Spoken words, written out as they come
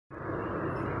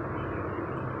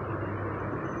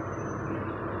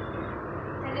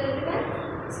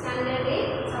Standard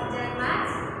 8, Subject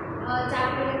Maths,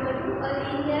 Chapter number 2, a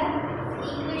linear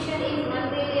equation in one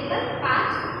variable,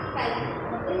 part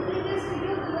 5. In previous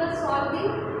video, we were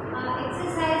solving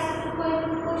exercise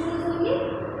 2.2 questions only.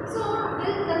 So,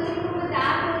 we'll continue with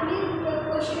that only, the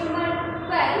question number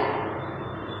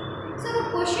 12. So, the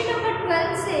question number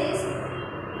 12 says,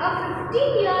 a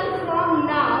 15 years from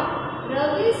now,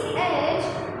 Ravi's age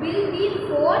will be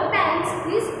 4 times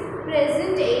his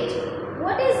present age.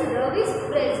 What is Ravi's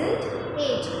present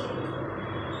age?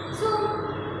 So,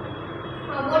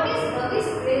 what is Ravi's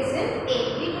present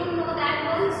age? We don't know that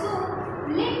one. So,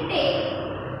 let x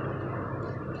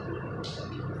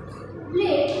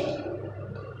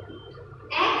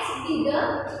be the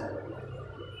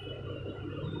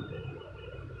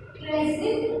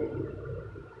present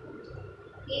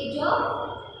age of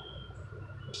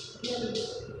Ravi.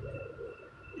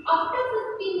 After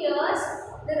 15 years,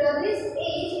 the Ravi's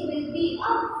age will be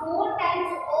 4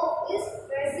 times of his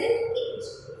present age.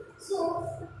 So,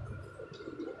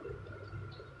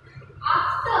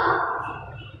 after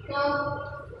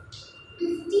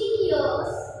 15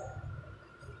 years,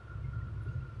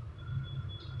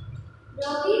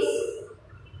 Ravi's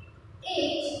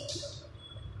age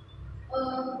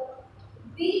will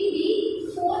be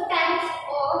 4 times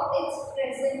of its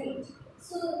present age.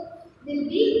 So, will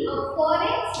be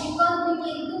 4x because we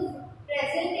will do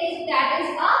present age, that is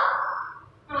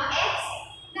x.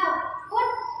 Now, what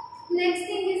next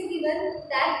thing is given,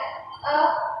 that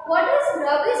what is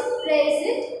Ravi's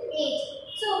present age?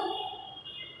 So,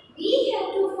 we have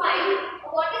to find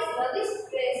what is Ravi's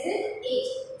present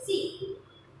age. See,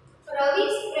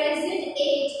 Ravi's present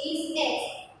age is x.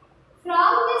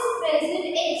 From this present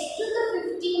age to the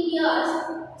 15 years,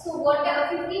 so whatever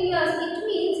 15 years, it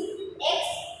means x,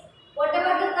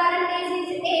 whatever the current age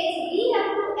is x, we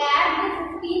have to add the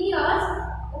 15 years,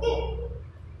 okay.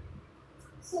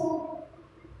 So,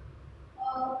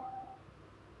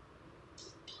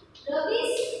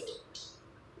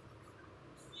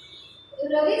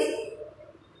 Ravi's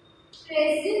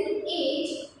present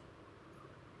age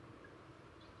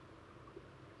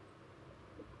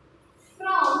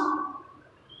from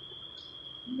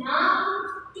now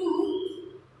to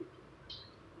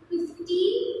 15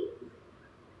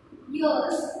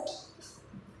 years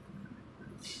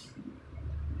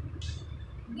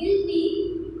will be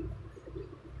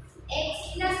x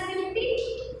plus 15.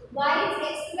 Why is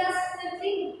x plus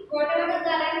 15? Whatever the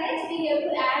current age, we have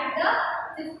to add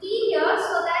the 15 years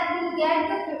so that we will get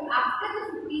the, after the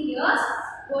 15 years,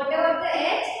 whatever the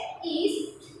age is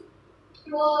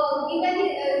given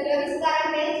Ravi's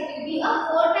current age will be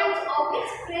 4 times of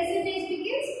its present age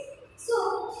begins. So,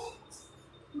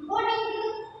 according to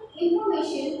the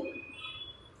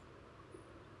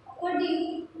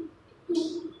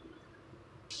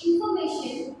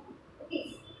information, okay,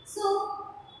 so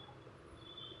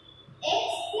x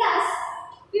plus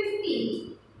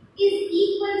 15 is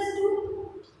equals to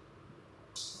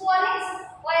 4x.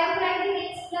 Why am I writing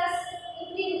x plus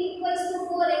 15 equals to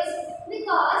 4x?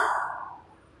 Because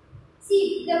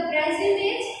see, the present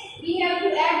age, we have to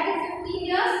add the 15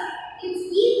 years, it's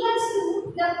equals to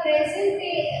the present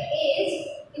age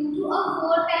into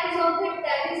 4 times of it,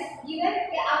 that is given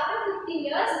after 15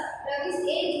 years, Ravi's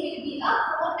age will be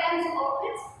 4 times of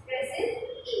its present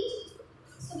age.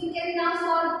 So, we can now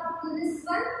solve this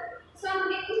one. So, I am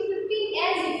taking 15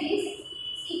 as it is.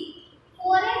 See,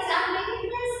 4x, I am taking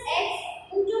this x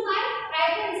into my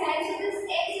right hand side. So, this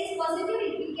x is positive,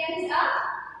 it becomes a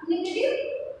negative.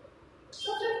 So,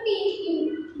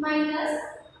 15 minus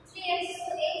 3x,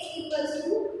 so x equals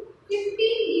to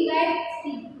 15 divided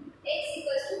 3. X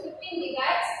equals to 15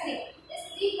 divides 3. This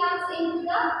 3 comes into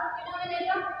the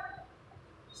denominator.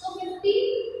 So, 15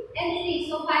 and 3.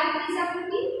 So, 5 3s are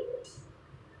 15.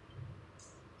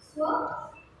 So,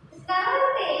 the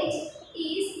current age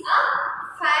is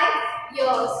 5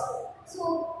 years. So,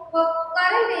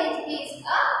 current age is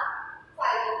 5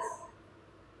 years.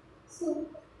 So,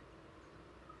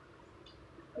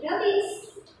 Ravi's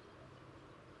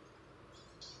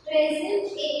present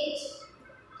age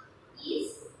is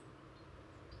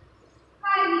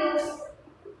 5 years.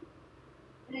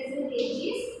 Present age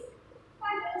is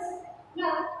 5 years.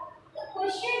 Now, the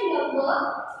question number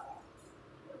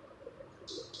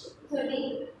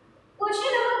 13.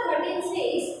 Question number 13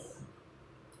 says,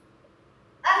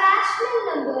 a rational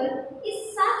number is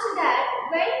such that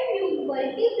when you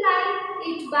multiply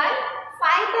it by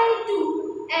 5 by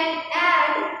 2 and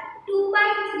add 2 by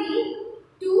 3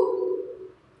 to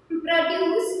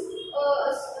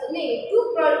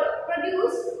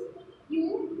produce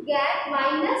you get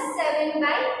minus 7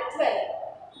 by 12.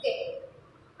 Okay.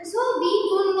 So we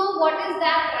don't know know what is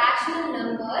that rational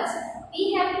numbers.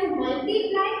 We have to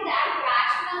multiply that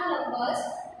rational numbers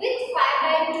with 5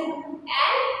 by 2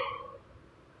 and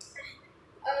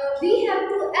we have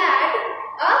to add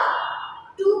a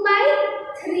 2 by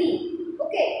 3.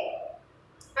 Okay.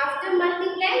 After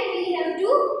multiplying, we have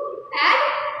to add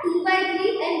 2 by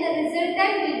 3 and the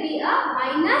resultant will be a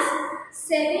minus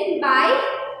 7 by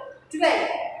 12.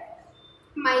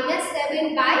 Minus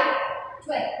 7 by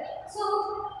 12. So,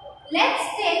 let's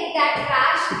take that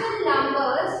rational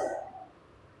numbers.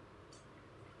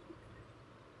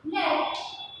 Let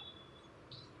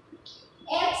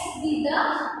x be the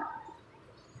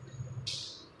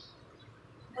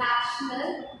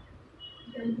rational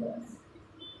numbers.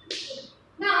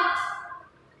 Now,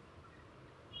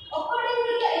 according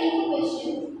to the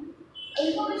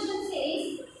information says,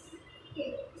 okay,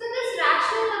 so this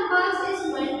rational numbers is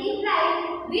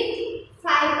multiplied with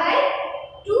 5 by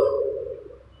 2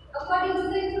 according to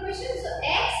the information. So,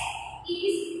 x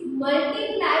is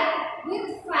multiplied with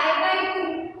 5 by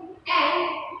 2 and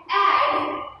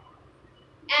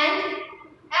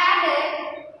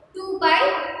added 2 by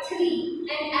 3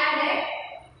 and added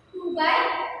 2 by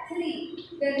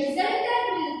 3. The result that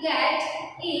we get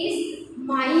is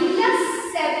minus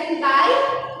 7 by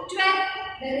 12.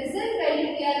 The result value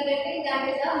we are getting, that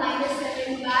is a minus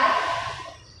 7 by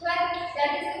 12.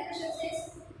 That is the question says.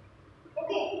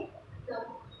 Okay. Now,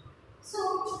 so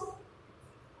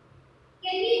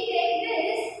can we take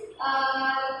this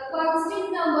constant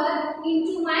number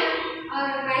into my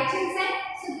right hand side?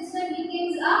 So this one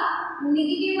becomes a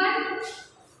negative one.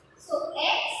 So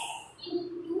x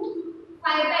into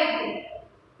 5 by 2.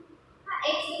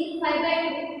 X into 5 by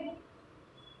 2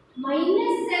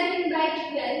 minus 7 by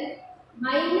 12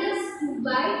 minus 2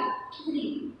 by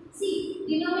 3. See,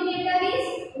 denominator is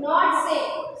not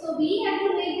same. So we have to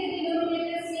make the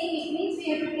denominator same. It means we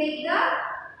have to take the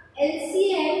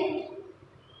LCM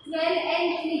 12 and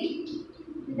 3.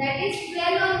 That is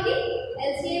 12 only.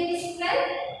 LCM is 12.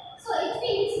 So it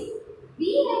means we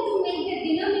have to make the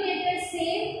denominator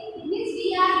same. It means we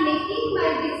are making by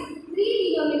this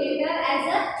 3 denominator as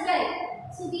a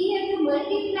 12. So we have to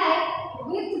multiply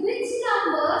with which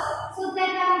numbers so that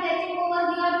I am getting over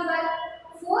here 12.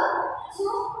 4. So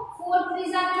 4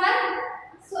 3s are 12.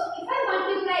 So if I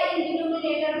multiply in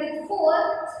denominator with 4,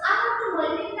 so I have to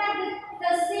multiply with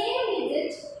the same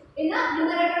digit in a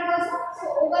numerator also. So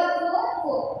over 4,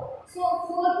 4. So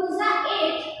 4 2s are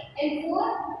 8 and 4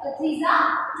 3s are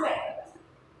 12.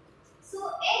 So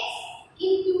x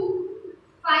into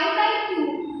 5 by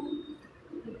 2.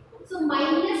 So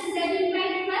minus 7 by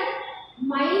 12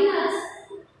 minus,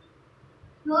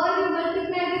 here we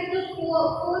multiply with the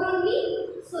 4 only.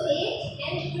 So 8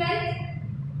 and 12.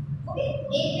 Okay,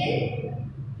 8 and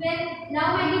 12. Now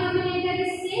my denominator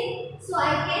is same. So I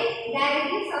can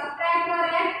directly subtract or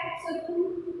add. So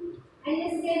 2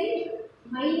 minus 7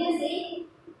 minus 8.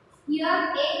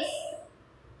 Here x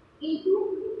into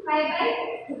 5 by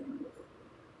 2.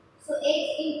 So x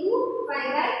into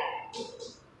 5 by 2.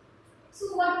 So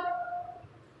what?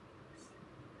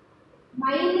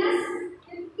 Minus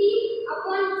 15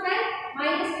 upon 12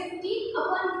 minus 15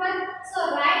 upon 12. So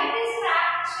write this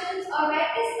fractions or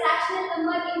write this fractional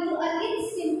number into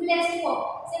its simplest form.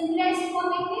 Simplest form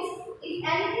means if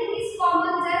anything is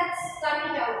common, just cut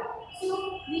it out. So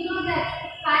we know that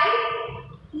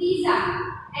 5 3s are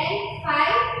and 4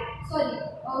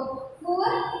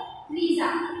 3s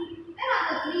are.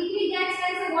 And 3 gets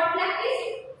cancelled. What left is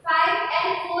 5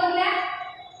 and 4 left.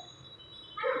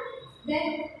 Then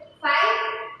 5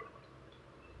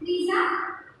 3s are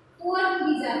 4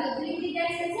 3s are. So 3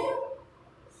 gets cancelled.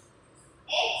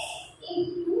 X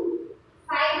into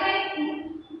 5 by 2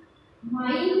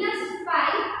 minus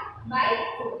 5 by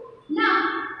 4. Now,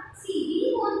 see, we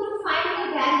want to find the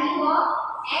value of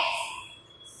x.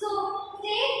 So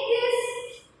take this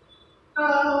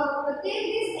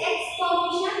x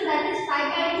coefficient, that is 5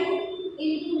 by 2,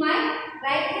 into my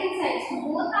right hand side. So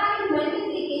both are in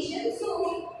multiplication. So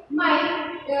my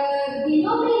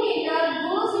denominator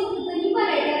goes into the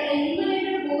numerator and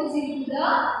numerator goes into the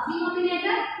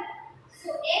denominator. So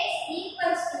x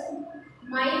equals to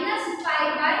minus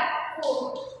 5 by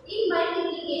 4 in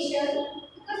multiplication,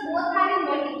 because both are in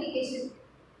multiplication.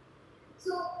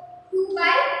 So 2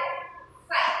 by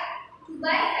 5. 2 by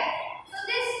 5. So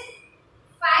this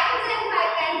 5 and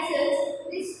 5 cancels.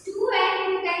 This 2 and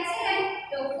 2 cancel and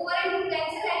 4 and 2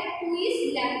 cancel and 2 is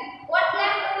left. What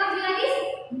left over here is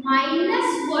minus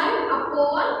 1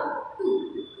 upon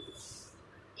 2.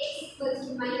 X equals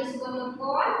to minus 1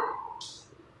 upon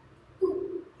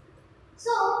 2.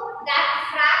 So that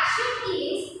fraction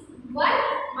is 1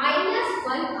 minus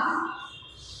 1 half.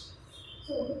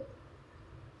 So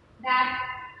that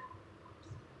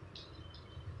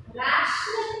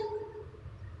rational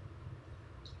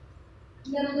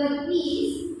number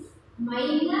is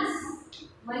minus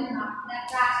 1/2. That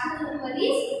rational number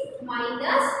is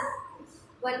minus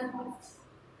 1/2.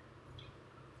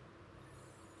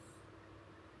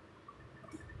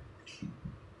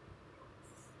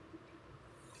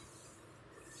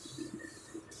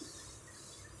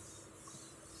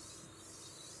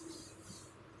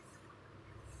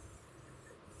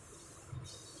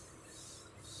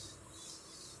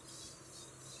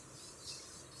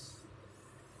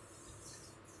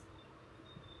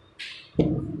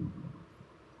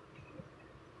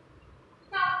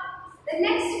 The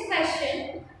next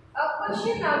question,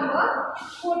 question number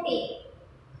 40.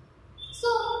 So,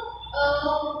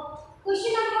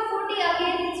 question number 40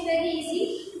 again is very easy.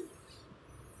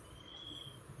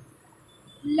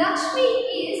 Lakshmi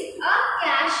is a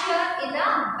cashier in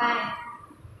a bank.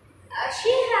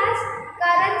 She has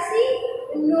currency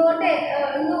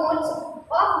notes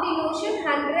of denotion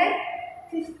 100,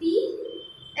 50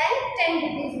 and 10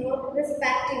 rupees note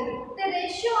respectively. The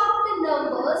ratio of the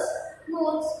numbers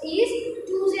notes is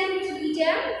 2 gem, 3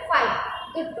 gem, 5.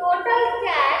 The total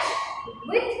cash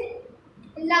with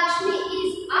Lakshmi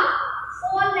is a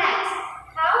 4 lakhs.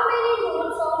 How many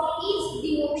notes of each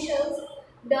denotions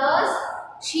does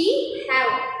she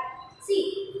have? See,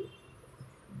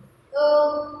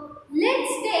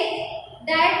 let's take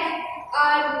that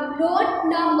our note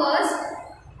numbers.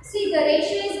 See, the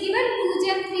ratio is given 2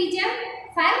 gem, 3 gem,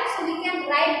 5. So we can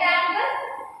write the answer.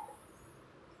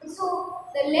 So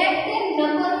let the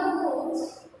number of notes.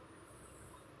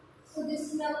 So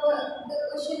this number, the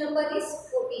question number is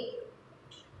 40.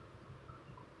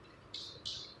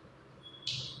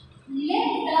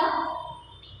 Let the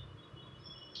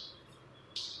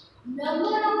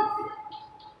number of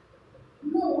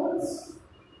notes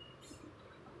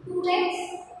 2x,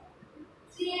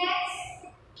 3x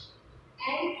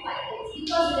and 5x,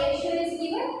 because ratio is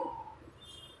given.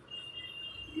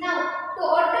 Now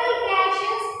total cash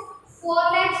is 4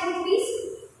 lakhs rupees.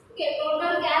 Okay,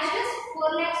 total cash is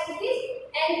 4 lakhs rupees,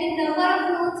 and the number of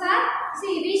notes are,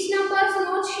 see which numbers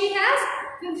notes she has.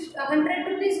 100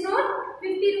 rupees note,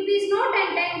 50 rupees note and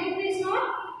 10 rupees note.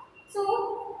 So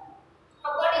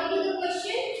according to the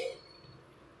question,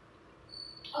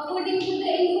 according to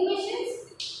the informations,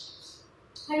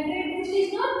 100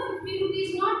 rupees note, 50 rupees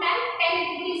note and 10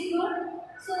 rupees note.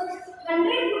 So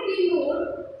 100 rupee note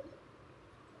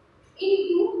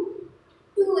into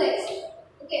 2x.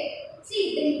 Okay, see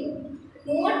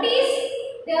the note is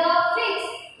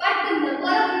fixed, but the number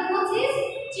of notes is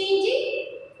changing.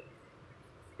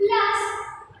 Plus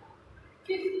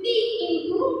 50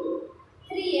 into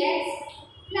 3x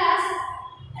plus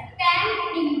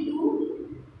 10 into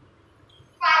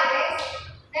 5x.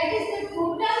 That is the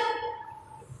total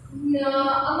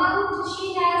amount she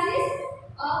has is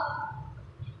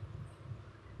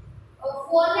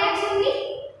 4 lakhs only.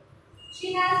 She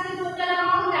has the total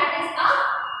amount, that is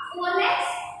 4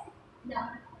 lakhs. Now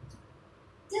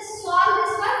just solve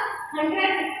this one.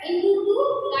 100 into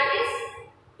 2, that is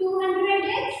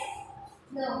 200x.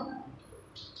 Now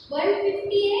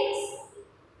 150x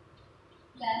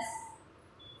plus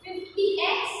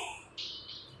 50x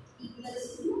equals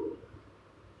to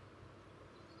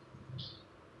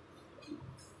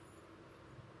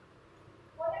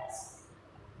what else?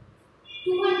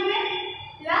 200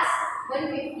 plus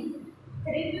 150.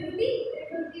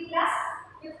 350 plus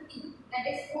 50, that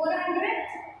is 400.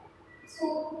 So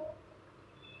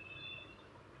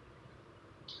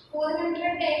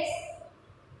 400x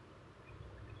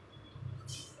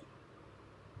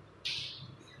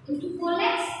into 4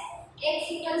 lakhs,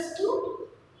 x equals to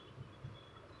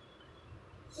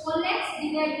 4 lakhs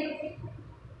divided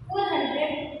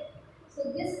 400. So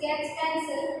this gets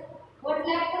cancelled. What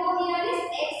left over here is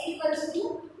x equals to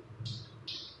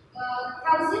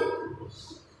 1000.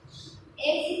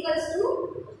 X equals to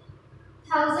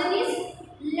 1000 is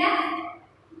left.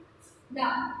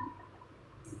 Now,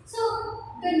 so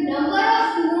the number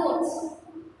of notes,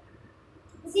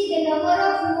 see the number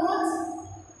of notes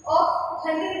of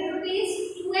 100 rupees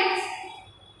 2x.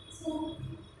 So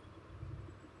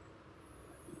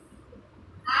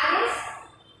R is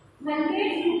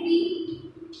 100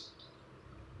 rupee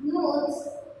notes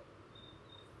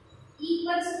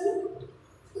equals to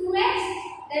 2x,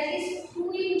 that is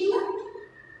 2 into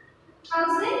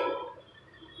 1000.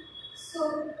 So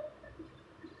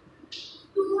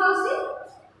 2000.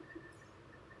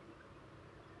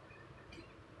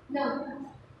 Now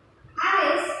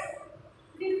R is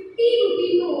 50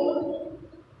 rupee note,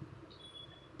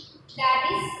 that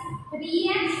is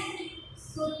 3x.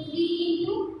 So 3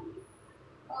 into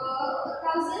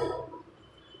 1000.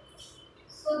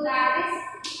 So that is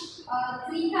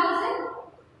 3000.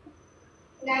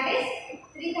 That is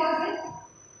 3000.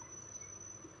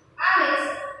 R is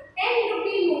 10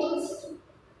 rupee notes.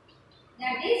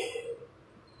 That is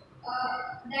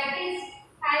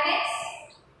 5x.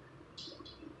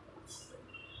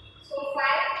 So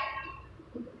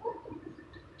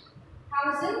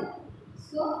 5,000.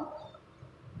 So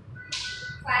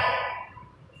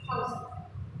 5,000.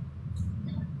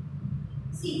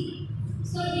 See,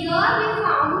 so here we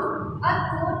found a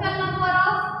total number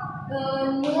of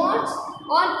notes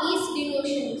on each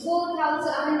denotation. So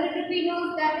 100 rupee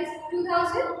note, that is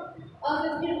 2000,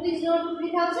 50 rupees note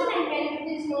 3000, and 10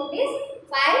 rupees note is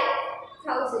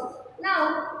 5000. Now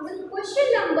the question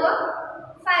number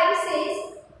 5 says,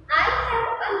 I have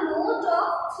a note of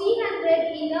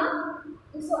 300 in a,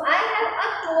 so I have a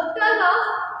total of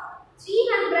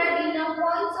 300 in a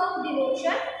points of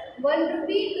denotation, 1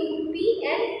 rupee, 2 rupee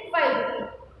and 5 rupee.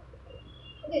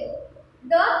 Okay.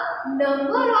 The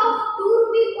number of 2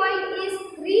 rupee coin is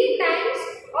 3 times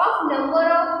of number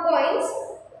of coins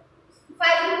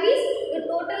 5 rupees. The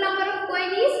total number of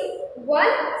coin is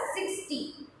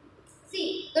 160. See,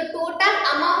 the total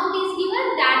amount is given,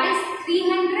 that is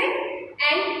 300,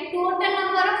 and total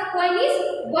number of coin is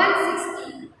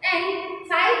 160. And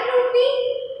 5 rupee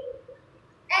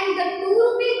and the 2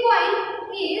 rupee coin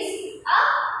is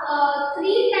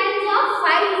 3 times of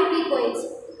 5 rupee coins.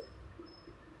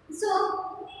 So,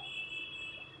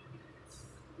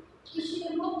 question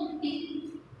number 50.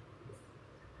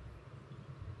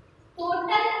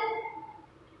 Total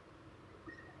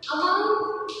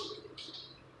amount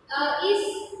is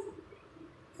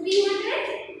 300.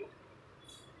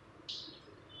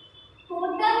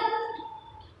 Total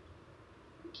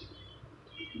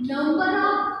number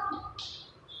of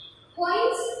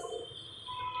coins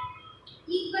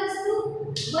equals to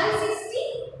 160.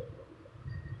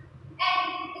 And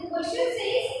the question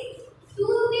says 2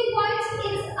 rupee coins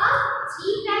is a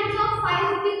 3 times of 5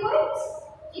 rupee coins.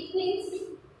 It means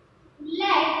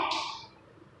let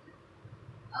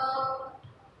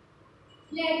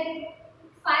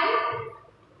 5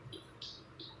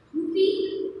 rupee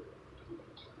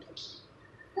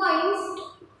coins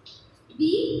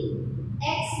be X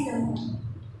number.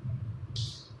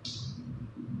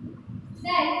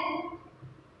 Then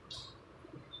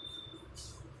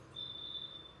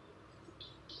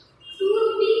 2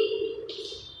 rupee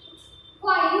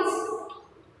coins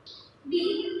be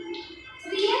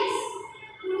 3x.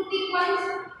 2 rupee coins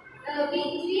be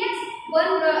 3x.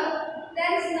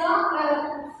 There is no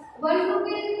 1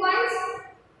 rupee coins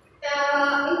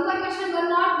information were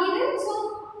not given, so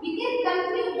we can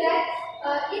conclude that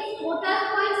if total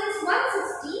coins is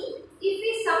 160, if we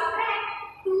subtract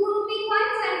 2 rupee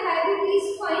coins and 5 rupees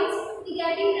coins, we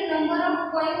getting the number of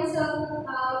coins for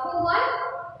 1.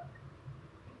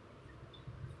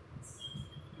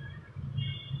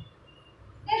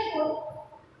 Therefore,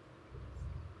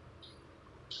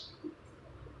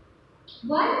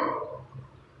 1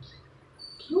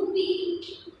 rupee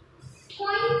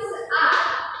coins are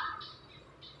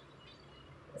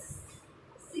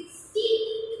 60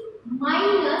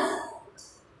 minus,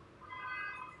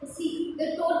 see, the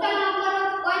total number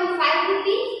of coin 5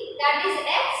 rupee, that is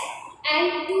X,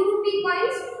 and 2 rupee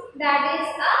coins, that is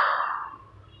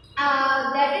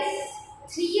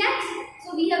 3x. So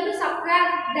we have to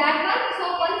subtract that one. So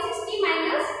 160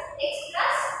 minus x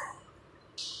plus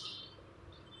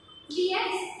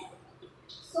 3x.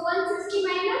 So 160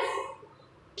 minus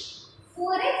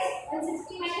 4x.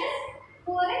 160 minus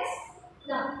 4x.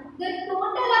 Now the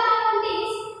total amount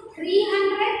is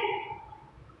 300.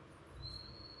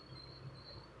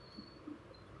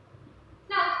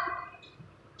 Now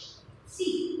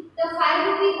see, the 5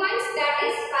 rupee coins, that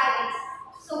is 5x.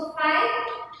 So 5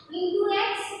 into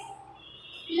x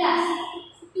plus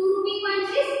 2 rupee coins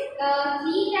is 3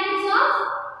 times of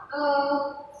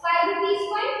 5 rupees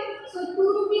coin. So 2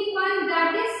 rupee coin,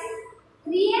 that is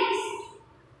 3x,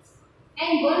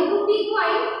 and 1 rupee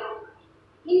coin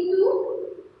into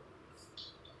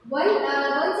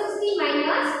 160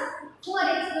 minus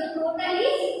 4x. The total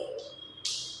is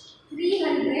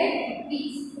 300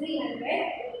 rupees. 300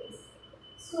 rupees.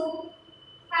 So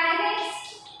 5x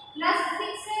plus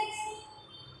 6x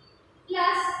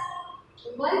plus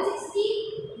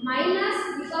 160 minus,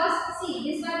 because see,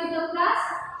 this one is a plus,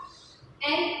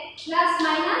 and plus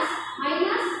minus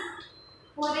minus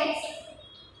 4x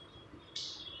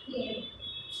here.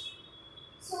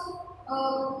 So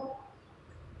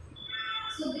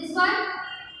this one,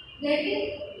 that is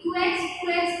 2x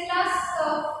plus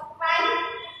 5,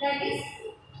 that is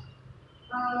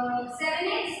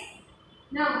 7x.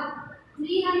 Now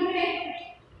 300.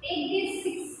 Take this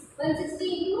 160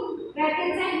 into right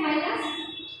hand side minus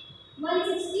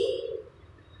 160.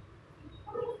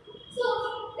 So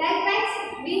likewise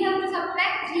we have to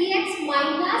subtract 3x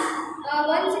minus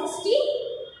 160.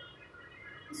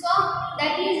 So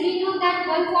that is, we know that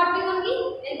 140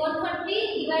 only, and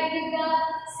 140 divided with the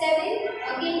 7,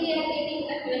 again we are getting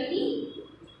a 20.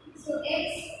 So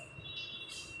x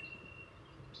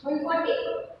 140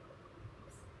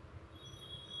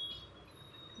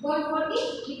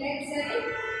 divided 7.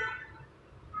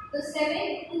 So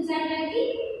 7 2s are 20.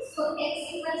 So x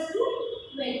equals to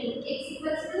 20. X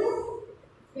equals to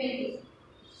 20.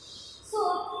 So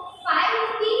 5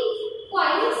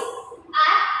 coins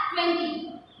are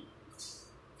 20.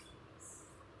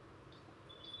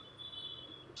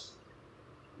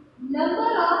 Number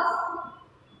of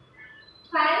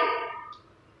 5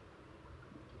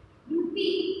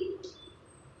 rupee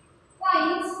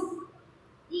coins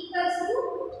equals to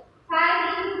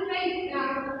 5 into 20.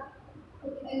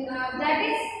 That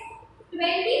is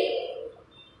 20.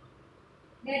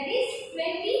 That is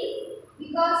 20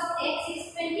 because x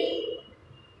is 20.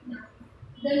 Now,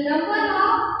 the number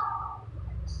of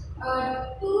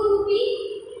 2 rupee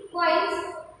coins,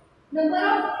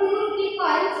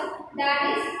 that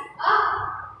is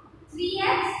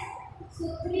 3x. So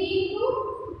 3 into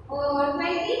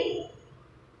 20,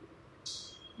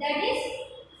 that is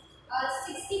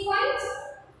 60 coins.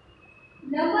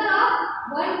 Number of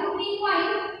 1 rupee coin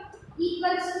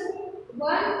equals to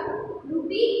 1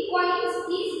 rupee coins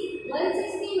is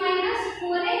 160 minus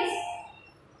 4x.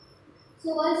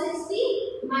 So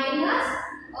 160 minus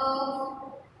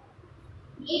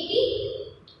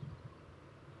 80,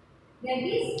 that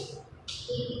is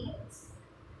 80 coins.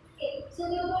 Okay, so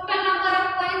the total number of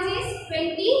coins is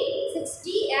 20,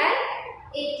 60 and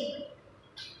 80.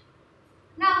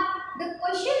 Now the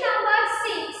question number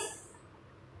 6.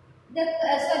 The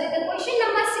question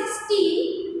number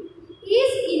 16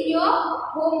 is in your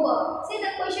homework. See,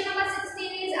 the question number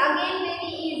 16 is again very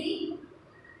easy.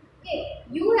 Okay,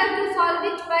 you have to solve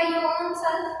it by your own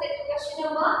self. That question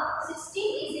number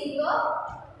 16 is in your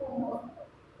homework.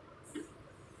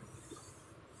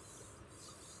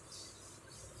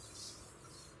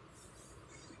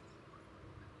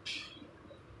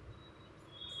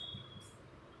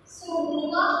 So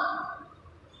homework.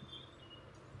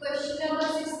 Question number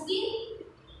 16,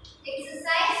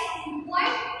 exercise 2.2.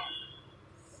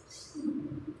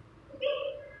 Okay,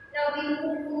 now we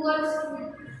move towards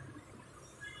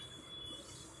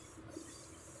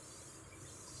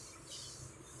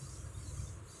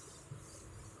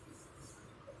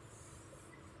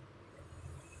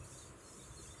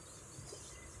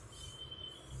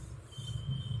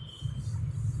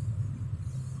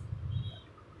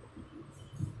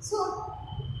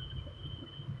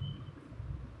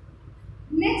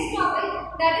next topic,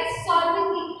 that is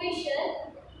solving equation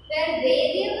where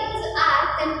variables are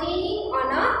containing on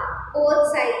a both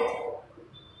sides.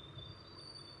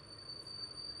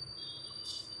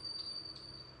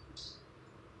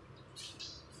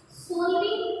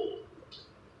 Solving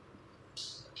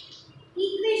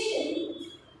equation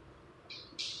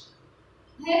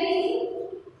having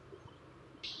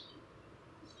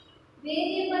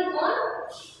variable on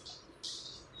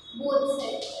both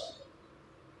sides.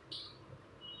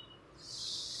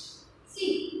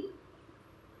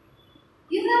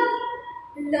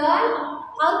 Learn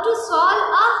how to solve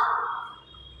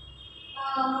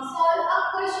a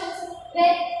question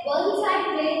where one side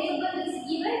variable is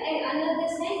given and another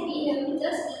side we have to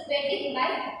just equate it by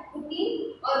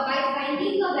putting or by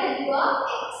finding the value of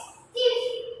x.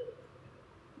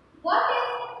 What if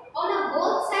on a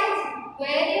both sides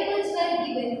variables were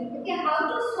given? Okay, how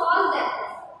to solve that?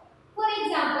 For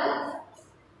example,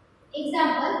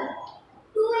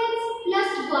 2x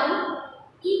plus 1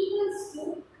 equals to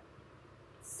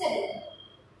 7.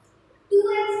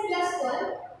 2x plus 1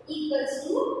 equals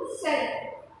to 7.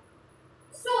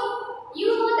 So, you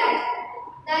know that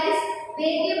is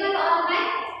variable on my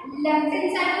left hand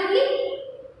side only.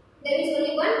 There is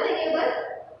only one variable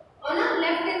on a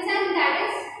left hand side, that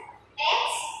is x.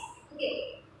 Okay.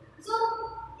 So,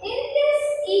 in this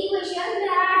equation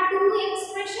there are two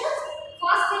expressions.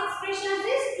 First expression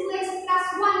is 2x plus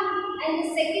 1 and the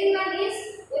second one is,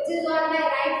 which is on my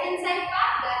right hand side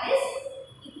part, that is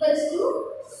equals to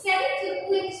 7. So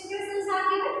two expressions are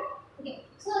given. Okay.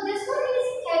 So this one is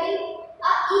having a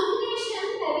equation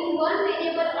having one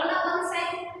variable on one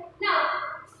side. Now,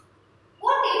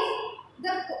 what if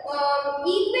the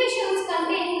equations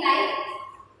contain like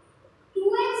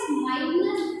 2x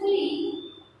minus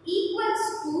 3 equals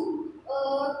to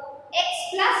x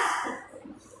plus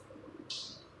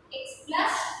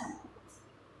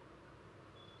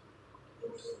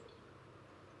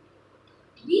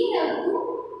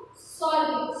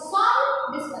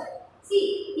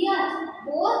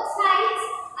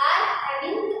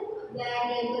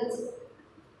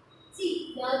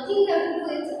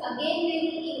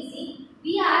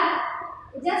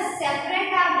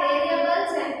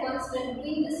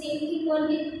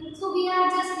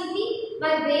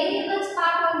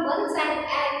part on one side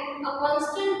and a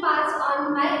constant parts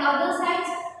on my other sides.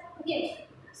 Okay,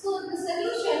 so the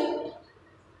solution,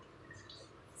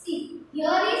 see,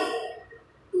 here is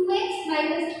 2x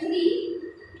minus 3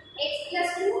 x plus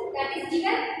 2, that is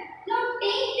given. Now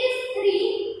take this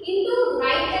 3 into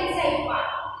right hand side part.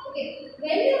 Okay,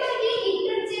 whenever we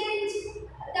interchange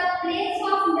the place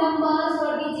of numbers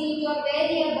or digits or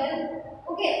variable,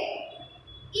 okay,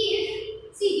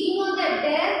 if, see, we know that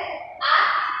there are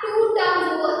two terms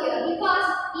over here because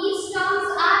each terms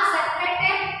are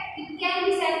separated. It can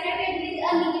be separated with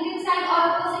a negative sign or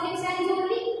a positive sign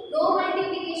only. No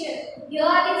multiplication. Here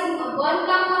is one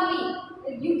term only.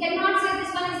 You cannot say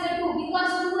this one is the 2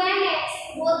 because 2 and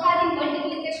x both are in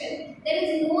multiplication. There is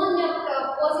no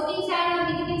positive sign or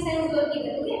negative signs were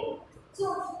given. Okay. So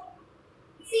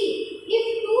see, if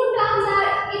terms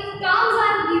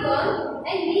are given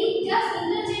and we just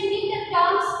interchanging the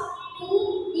terms to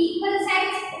equal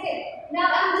sides. Okay. Now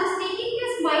I am just taking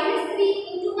this minus 3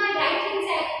 into my right hand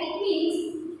side. It means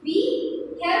we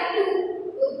have to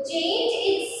change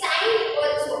its sign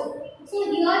also. So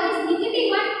here is negative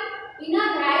one in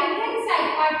our right hand side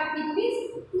part. It means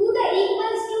to the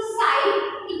equals to side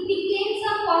it becomes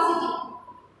a positive.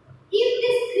 If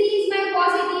this 3 is my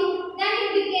positive, then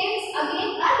it becomes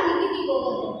again a negative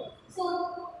over there. So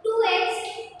 2x,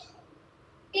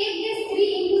 take this 3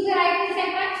 into the right hand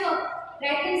side part. So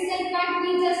right hand side part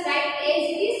we just write as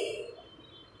it is.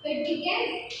 So it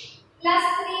becomes plus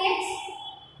 3x.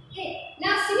 Okay.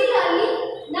 Now similarly,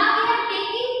 now we are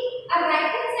taking a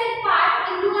right hand side part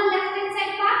into a left hand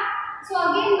side part. So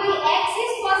again my x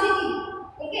is positive.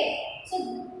 Okay. So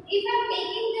if I am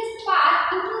taking this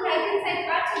part into right hand side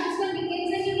part, so this one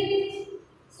becomes a negative.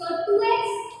 So 2x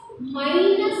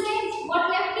minus x, what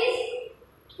left is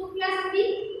 2 plus 3.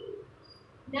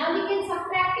 Now we can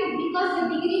subtract it because the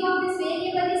degree of this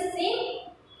variable is same.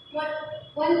 What?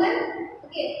 1 1.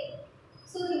 Okay.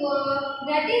 So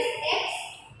that is x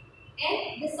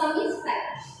and the sum is 5.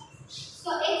 So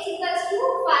x equals to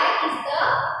 5 is the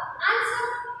answer.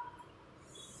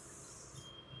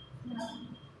 Now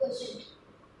question.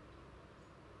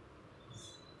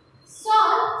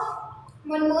 Solve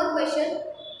one more question,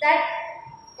 that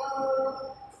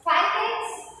 5x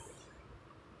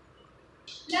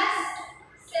plus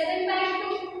 7 by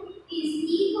 2 is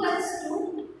equals to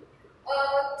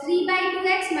 3 by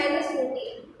 2x minus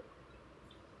 14.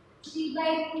 3 by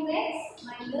 2x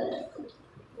minus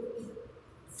 14.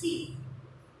 See,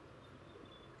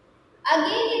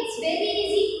 again it's very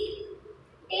easy.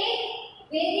 Take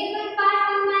variable part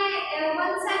on my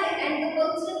one side and the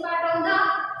constant part on the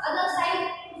other side.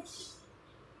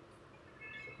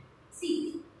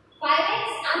 See, 5x,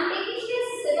 I am taking this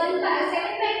 7 by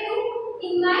 2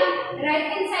 in my right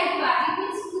hand side part. It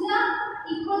means to the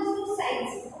equals to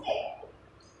sides. Okay.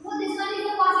 So this one is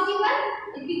the positive one.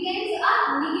 It becomes a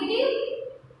negative.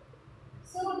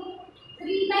 So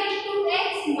 3 by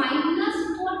 2x minus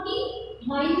 14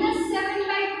 minus 7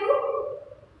 by 2.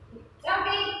 Now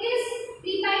take this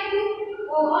 3 by 2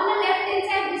 on the left hand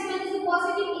side. This one is the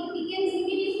positive. It becomes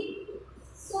negative.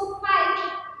 So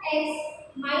 5x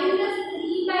minus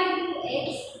 3 by 2x.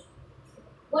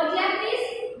 What left is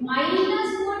minus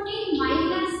 14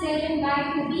 minus 7 by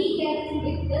 2. Be careful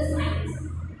with the signs.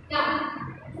 Now,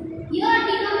 here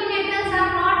denominators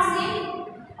are not same.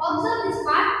 Observe this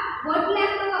part. What is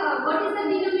the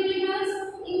denominators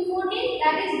in 14?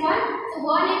 That is 1. So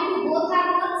 1 and 2 both are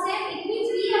not same. It means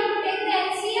we have to take the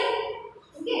LCM.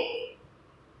 Okay.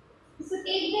 So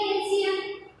take the LCM.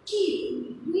 See,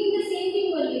 doing the same thing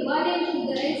only. 1 and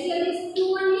 2. The LCM is 2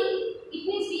 only. It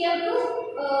means we have to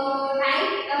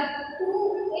write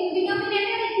 2 in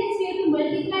denominator. It means we have to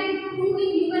multiply 2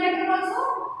 in numerator also.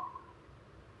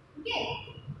 Okay.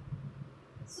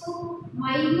 So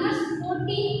minus 14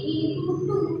 into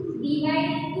 2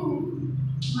 divided 2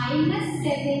 minus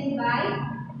 7 by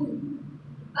 2.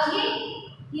 Again,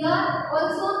 here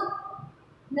also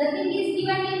nothing is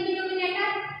given in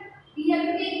denominator. We have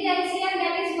to take the LCM,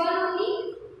 that is 1 only.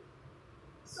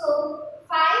 So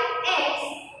 5x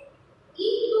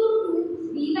into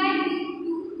 2 divided with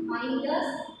 2 minus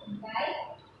by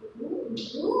 2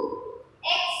 into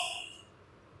x.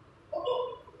 Okay.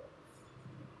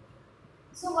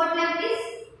 So what left is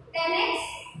 10x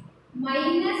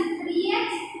minus 3x.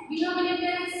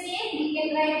 Denominator is same. We can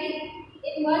write it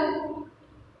in 1.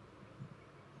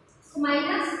 So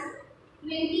minus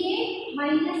 28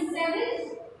 minus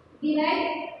 7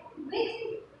 divided with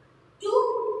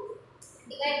 2.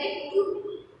 Divided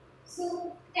 2. So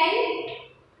 10.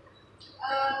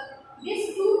 This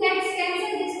 2 gets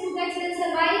cancelled. This 2 gets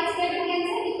cancelled. Why it's getting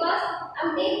cancelled? Because I am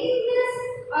taking this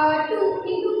 2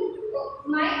 into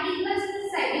my equals to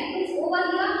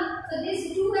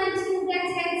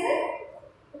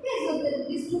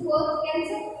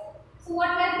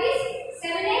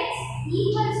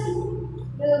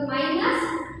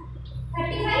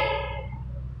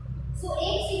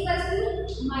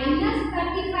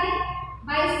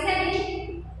by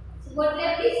 7. So what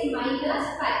left is minus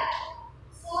 5.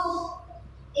 So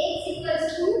x equals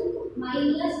to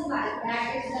minus 5.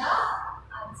 That is the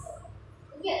answer.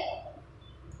 Okay.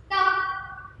 Now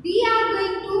we are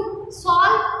going to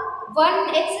solve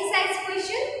one exercise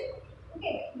question.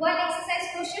 Okay, one exercise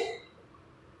question.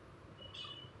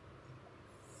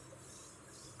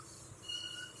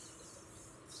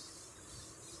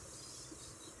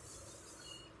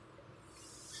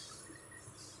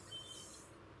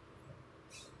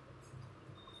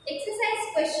 Exercise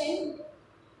question.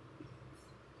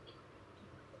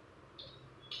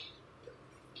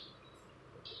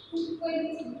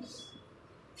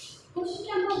 Question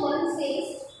number 1 says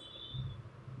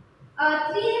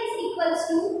 3x equals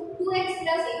to 2x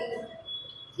plus 18.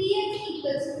 3x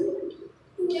equals to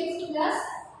 2x plus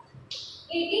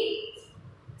 18.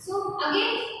 So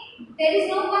again, there is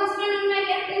no constant on my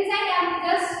left hand side. I am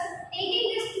just taking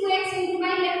this 2x into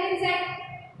my left hand side.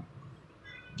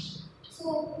 So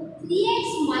 3x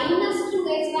minus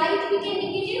 2x. Why it became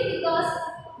negative? Because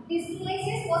this 2x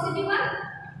is positive 1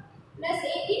 plus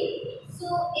 18. So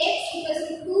x equals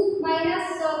to 2 minus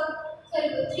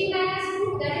 3 minus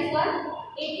 2, that is 1,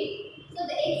 18. So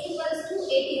the x equals to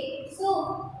 18. So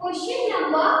question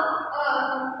number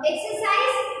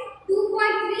exercise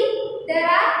 2.3. There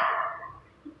are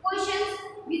questions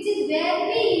which is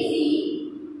very easy.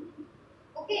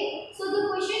 Okay. So the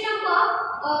question number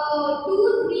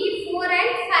 2, 3, 4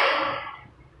 and 5.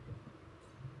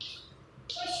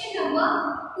 Question number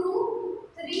 2,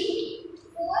 3,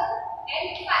 4 and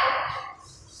 5.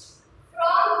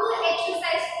 From the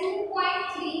exercise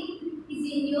 2.3 is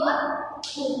in your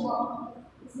homework.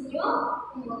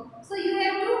 So you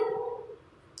have to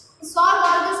solve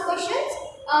all these questions.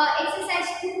 Exercise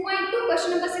 2.2, question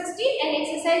number 16, and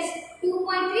exercise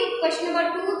 2.3, question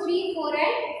number 2, 3, 4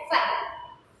 and 5.